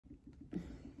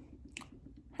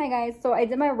Hi guys, so I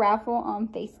did my raffle on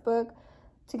Facebook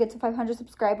to get to 500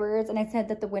 subscribers, and I said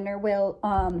that the winner will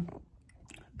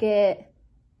get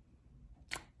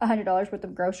 $100 worth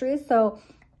of groceries. So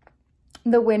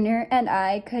the winner and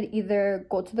I could either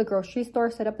go to the grocery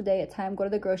store, set up a day, a time, go to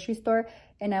the grocery store,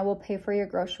 and I will pay for your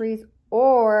groceries,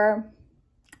 or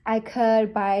I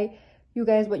could buy you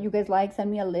guys what you guys like.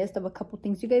 Send me a list of a couple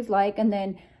things you guys like, and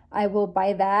then I will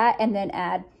buy that and then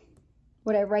add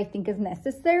whatever I think is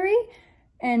necessary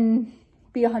and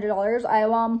be $100. I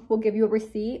will give you a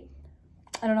receipt.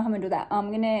 I don't know how I'm gonna do that.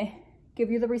 I'm gonna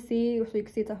give you the receipt so you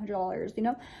can see it's $100. You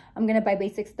know, I'm gonna buy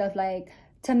basic stuff like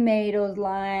tomatoes,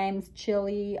 limes,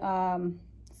 chili,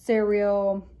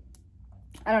 cereal,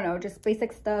 I don't know, just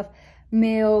basic stuff,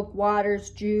 milk,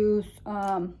 waters, juice,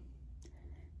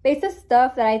 basic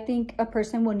stuff that I think a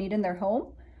person will need in their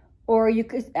home. Or you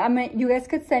could, you guys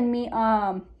could send me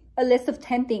a list of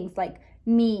 10 things like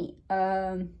meat,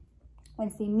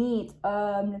 let's see, meat,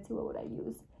 let's see, what would I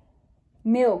use?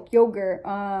 Milk, yogurt,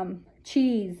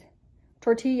 cheese,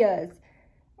 tortillas,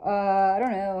 I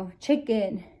don't know,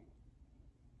 chicken,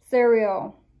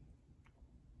 cereal,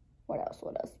 what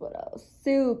else,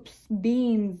 soups,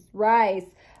 beans, rice,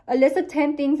 a list of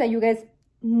 10 things that you guys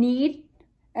need.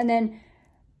 And then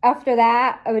after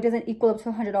that, if it doesn't equal up to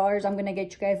 $100, I'm gonna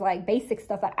get you guys like basic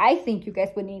stuff that I think you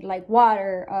guys would need, like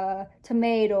water,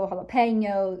 tomato,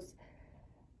 jalapenos,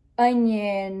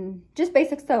 onion, just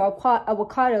basic stuff,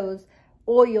 avocados,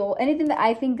 oil, anything that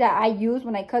I think that I use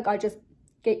when I cook. I'll just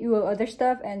get you other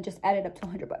stuff and just add it up to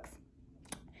 $100.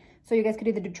 So you guys could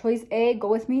either do choice A, go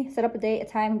with me, set up a day, a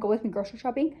time, go with me grocery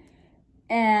shopping,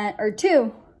 and or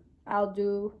 2, I'll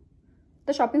do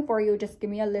the shopping for you. Just give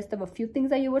me a list of a few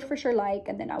things that you would for sure like,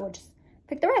 and then I would just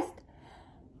pick the rest.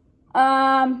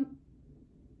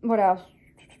 What else?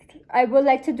 I would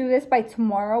like to do this by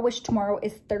tomorrow, which tomorrow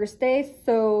is Thursday.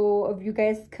 So if you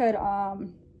guys could,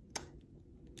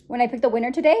 when I pick the winner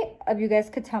today, if you guys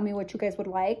could tell me what you guys would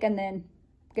like and then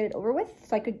get it over with,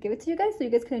 so I could give it to you guys so you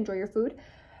guys can enjoy your food.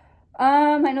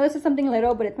 I know this is something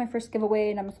little, but it's my first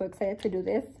giveaway and I'm so excited to do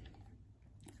this.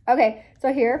 Okay,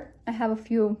 so here I have a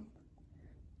few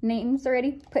names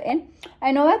already put in.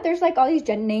 I know that there's like all these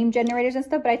name generators and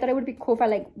stuff, but I thought it would be cool if I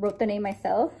like wrote the name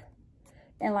myself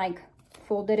and like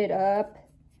folded it up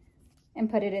and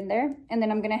put it in there. And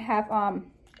then I'm gonna have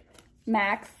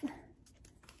Max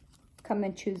come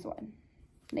and choose one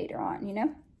later on, you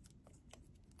know.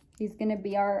 He's gonna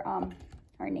be our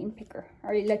name picker,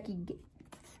 our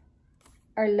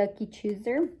lucky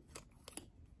chooser.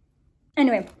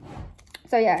 Anyway,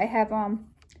 so yeah, I have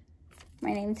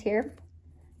my names here,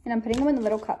 and I'm putting them in the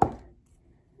little cup.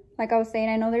 Like I was saying,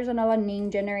 I know there's a lot of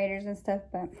name generators and stuff,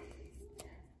 but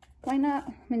why not?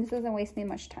 I mean, this doesn't waste me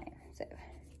much time. So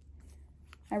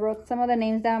I wrote some of the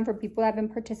names down for people that have been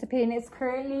participating. It's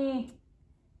currently,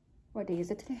 what day is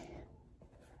it today?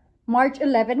 March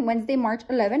 11, Wednesday, March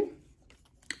 11.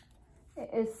 It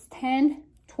is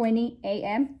 10:20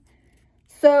 a.m.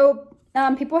 So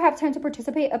people have time to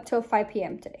participate up till 5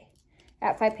 p.m. today.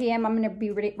 At 5 p.m. I'm going to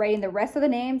be writing the rest of the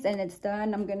names, and it's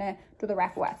done. I'm going to do the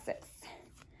raffle at 6.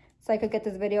 So I could get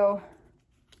this video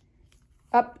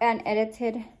up and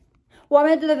edited. Well, I'm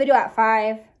going to do the video at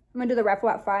 5. I'm going to do the raffle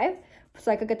at 5.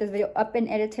 So I could get this video up and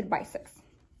edited by 6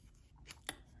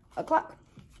 o'clock.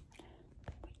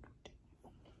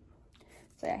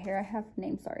 So yeah, here I have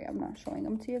names. Sorry, I'm not showing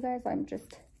them to you guys. I'm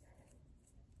just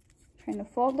trying to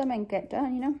fold them and get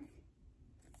done, you know.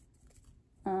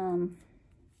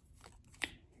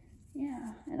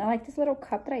 Yeah, and I like this little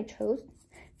cup that I chose.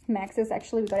 Max's,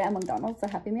 actually, we got it at McDonald's,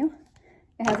 a Happy Meal.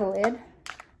 It has a lid,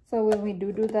 so when we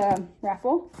do the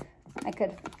raffle, I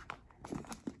could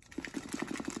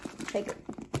take it,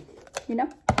 you know.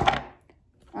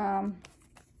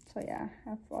 So yeah, I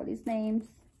have all these names.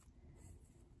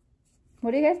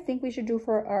 What do you guys think we should do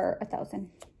for our $1,000?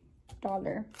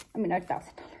 I mean, our $1,000.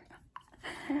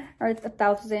 Our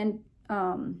 1,000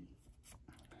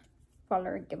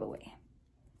 follower giveaway.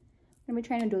 I'm gonna be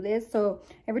trying to do this. So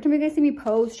every time you guys see me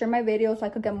post, share my video so I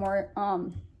could get more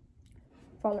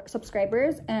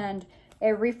subscribers. And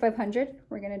every 500,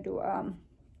 we're gonna do a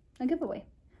giveaway.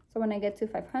 So when I get to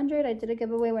 500, I did a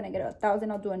giveaway. When I get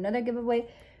 1,000, I'll do another giveaway.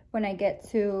 When I get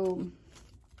to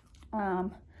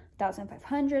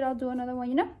 1,500, I'll do another one,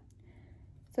 you know.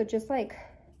 So just like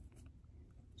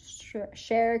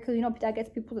share, because you know that gets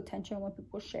people's attention when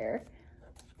people share.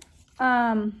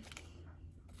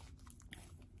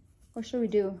 What should we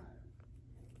do?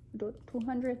 Do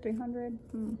 200, 300?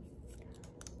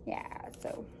 Yeah,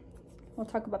 so we'll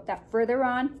talk about that further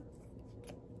on.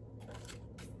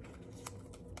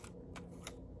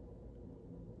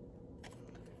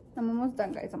 I'm almost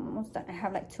done, guys. I'm almost done. I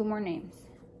have like 2 more names.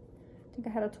 I think I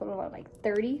had a total of like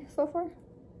 30 so far.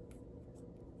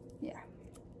 Yeah,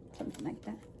 something like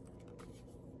that.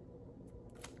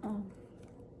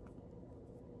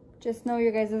 Just know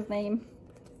your guys' name.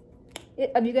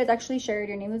 If you guys actually shared,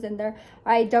 your name is in there.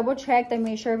 I double checked. I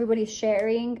made sure everybody's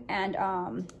sharing and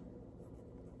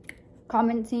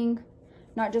commenting.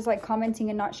 Not just like commenting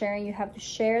and not sharing. You have to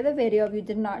share the video. If you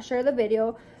did not share the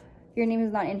video, your name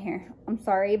is not in here. I'm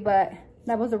sorry, but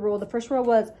that was the rule. The first rule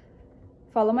was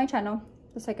follow my channel.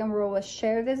 The second rule was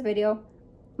share this video.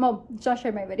 Well, just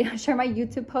share my video. Share my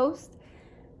YouTube post.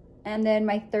 And then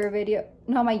my third video.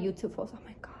 No, my YouTube post. Oh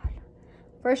my God.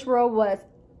 First rule was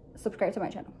subscribe to my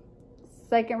channel.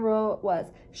 Second rule was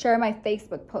share my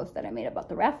Facebook post that I made about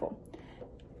the raffle.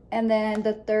 And then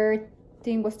the third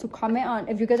thing was to comment on,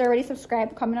 if you guys already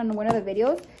subscribed, comment on one of the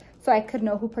videos so I could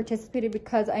know who participated,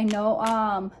 because I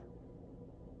know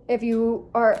if you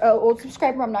are an old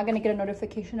subscriber, I'm not gonna get a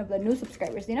notification of the new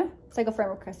subscribers, you know? It's like a friend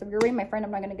request. If you're already my friend,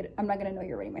 I'm not gonna know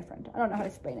you're already my friend. I don't know how to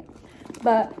explain it.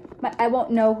 But I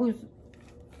won't know who's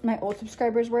my old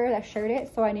subscribers were that shared it,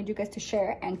 so I need you guys to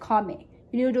share and comment.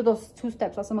 You need to do those 2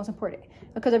 steps. That's the most important.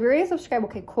 Because if you're already subscribed,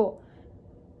 okay, cool.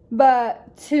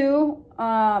 But 2,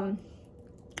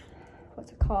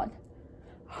 what's it called?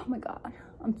 Oh my God,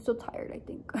 I'm so tired, I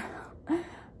think.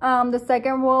 The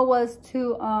second rule was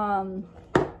to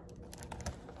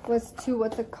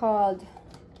what's it called?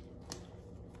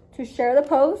 To share the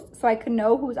post so I could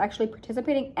know who's actually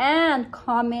participating, and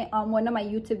comment on one of my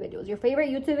YouTube videos. Your favorite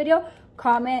YouTube video,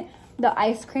 comment the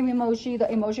ice cream emoji, the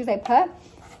emojis I put,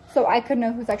 so I could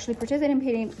know who's actually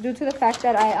participating. Due to the fact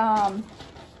that I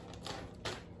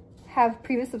have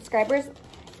previous subscribers,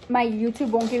 my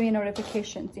YouTube won't give me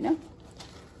notifications, you know?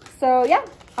 So yeah,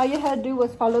 all you had to do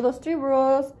was follow those 3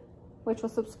 rules, which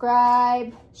was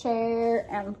subscribe, share,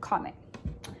 and comment.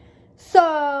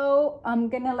 So I'm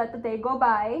gonna let the day go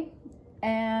by,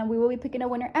 and we will be picking a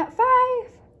winner at 5. Oh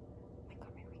my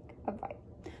God, my week at 5.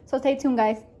 So stay tuned,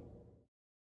 guys.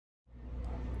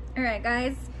 All right,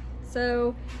 guys.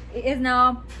 So it is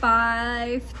now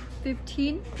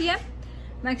 5:15 p.m.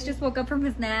 Max just woke up from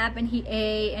his nap and he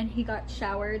ate and he got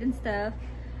showered and stuff.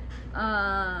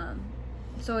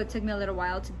 So it took me a little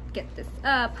while to get this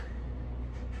up.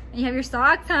 And you have your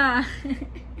socks, huh?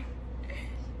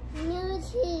 No,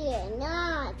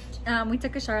 not. We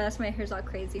took a shower. That's why my hair's all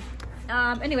crazy.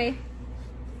 Anyway,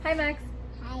 hi Max.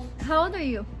 Hi. How old are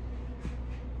you?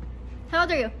 How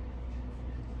old are you?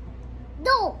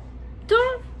 No.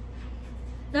 Two.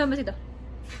 No, besito.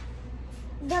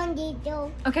 Don't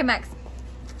do. Okay, Max.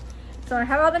 So I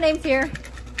have all the names here.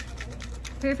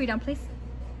 Put your feet down, please.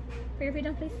 Put your feet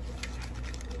down, please.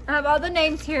 I have all the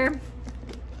names here.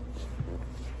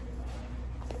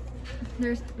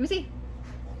 Let me see.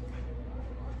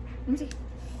 Let me see.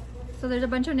 So there's a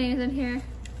bunch of names in here.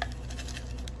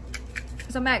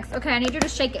 So Max, okay, I need you to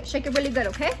shake it. Shake it really good,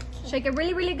 okay? Shake it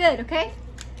really, really good, okay?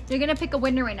 You're gonna pick a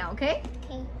winner right now, okay?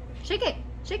 Okay. Shake it.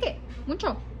 Shake it.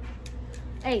 Mucho.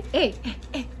 Hey, hey, hey,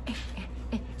 hey, hey,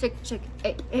 hey. Shake, shake,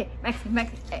 hey, hey, Max,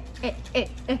 Max, hey, hey, hey,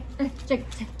 hey, shake,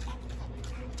 shake.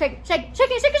 Shake, shake,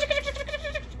 shake it, shake it, shake it, shake it,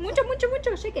 shake it. Mucho, mucho,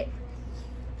 mucho, shake it.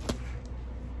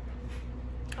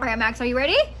 All right, Max, are you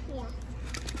ready? Yeah.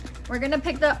 We're gonna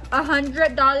pick the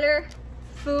 $100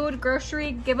 food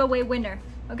grocery giveaway winner,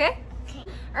 okay? Okay.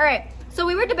 All right, so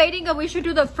we were debating if we should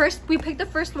do the first, we picked the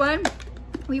first one.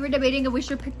 We were debating if we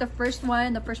should pick the first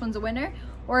one, the first one's a winner,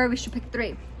 or we should pick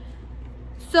 3.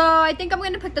 So I think I'm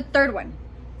gonna pick the third one.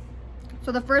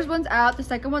 So the first one's out, the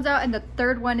second one's out, and the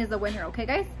third one is the winner, okay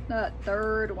guys? The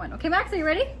third one. Okay, Max, are you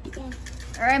ready? Yeah.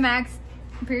 All right, Max,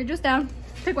 put your juice down.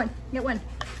 Pick one, get one.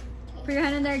 Put your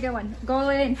hand in there, get one. Go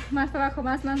in, más para abajo,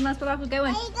 más para abajo, get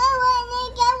one. I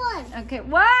got one. Okay,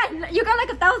 one. You got like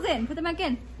 1,000. Put them back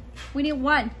in. We need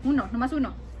one. Uno, nomás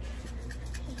uno.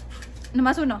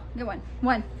 Nomás uno. Get one.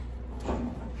 One.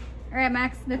 All right,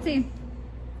 Max. Let's see.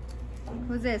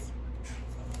 Who's this?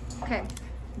 Okay,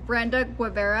 Brenda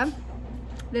Guevara.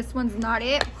 This one's not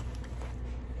it.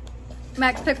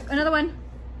 Max, pick another one.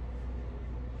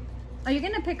 Are you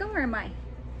gonna pick them or am I?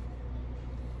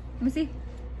 Let me see.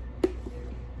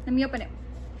 Let me open it.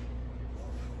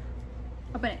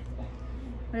 Open it.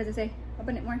 What does it say?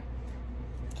 Open it more.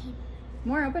 Okay.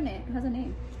 More, open it. It has a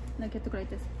name. Look, you have to go like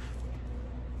this.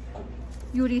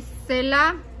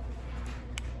 Yuricela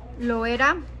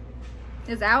Loera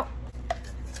is out.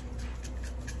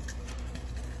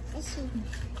 Let's see.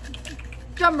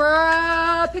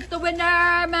 Drummer, pick the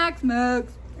winner, Max.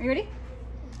 Max. Are you ready?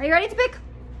 Are you ready to pick?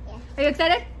 Yeah. Are you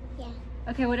excited? Yeah.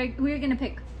 Okay, who are you gonna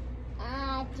pick?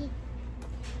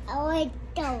 I like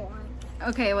the one.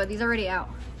 Okay, well these are already out.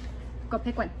 Go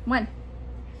pick one. One.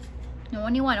 No,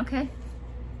 only one, okay?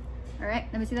 All right,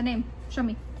 let me see the name. Show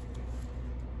me.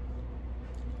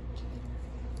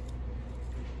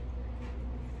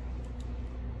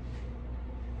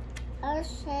 I'll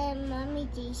say Mommy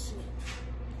DC.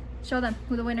 Show them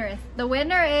who the winner is. The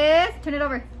winner is, turn it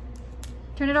over.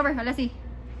 Turn it over, let's see.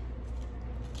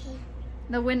 Okay.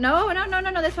 The win, no,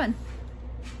 this one.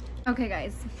 Okay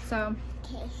guys, so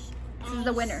Okay. this is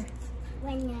the winner.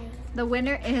 Winner. The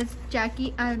winner is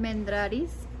Jackie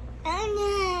Almendrariz. Oh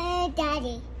no,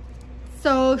 Daddy.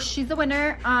 So she's the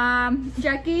winner.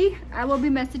 Jackie, I will be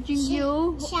messaging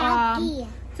you. Shaggy.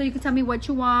 So you can tell me what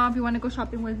you want, if you want to go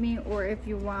shopping with me, or if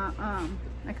you want,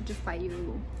 I could just buy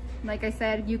you. Like I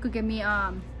said, you could give me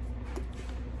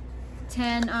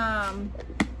 10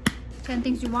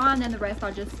 things you want, and the rest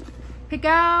I'll just pick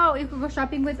out. You could go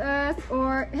shopping with us,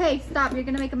 or hey, stop, you're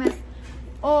gonna make a mess.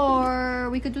 Or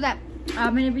we could do that.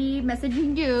 I'm gonna be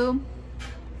messaging you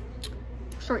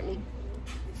shortly.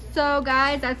 So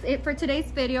guys, that's it for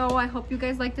today's video. I hope you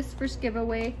guys like this first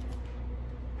giveaway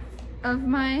of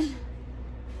mine.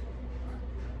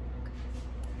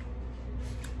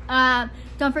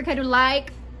 Don't forget to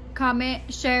like,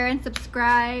 comment, share, and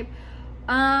subscribe.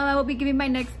 I will be giving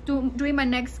doing my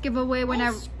next giveaway when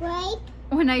I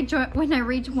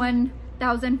reach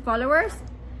 1,000 followers.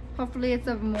 Hopefully it's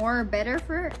more better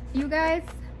for you guys.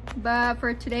 But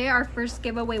for today, our first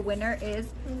giveaway winner is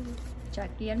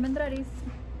Jackie Almendrariz.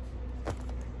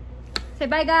 Say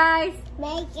bye guys.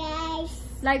 Bye guys.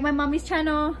 Like my mommy's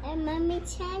channel. And Mommy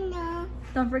channel.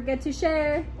 Don't forget to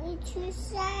share. To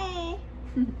say.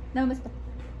 Namaste.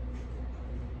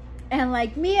 And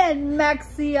like me and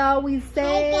Maxie always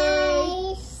say, Bye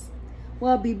guys.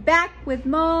 we'll be back with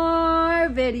more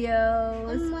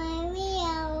videos. My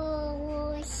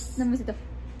videos. Namasito.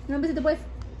 Namasito, boys.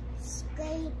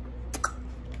 Scrape.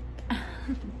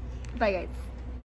 Bye, guys.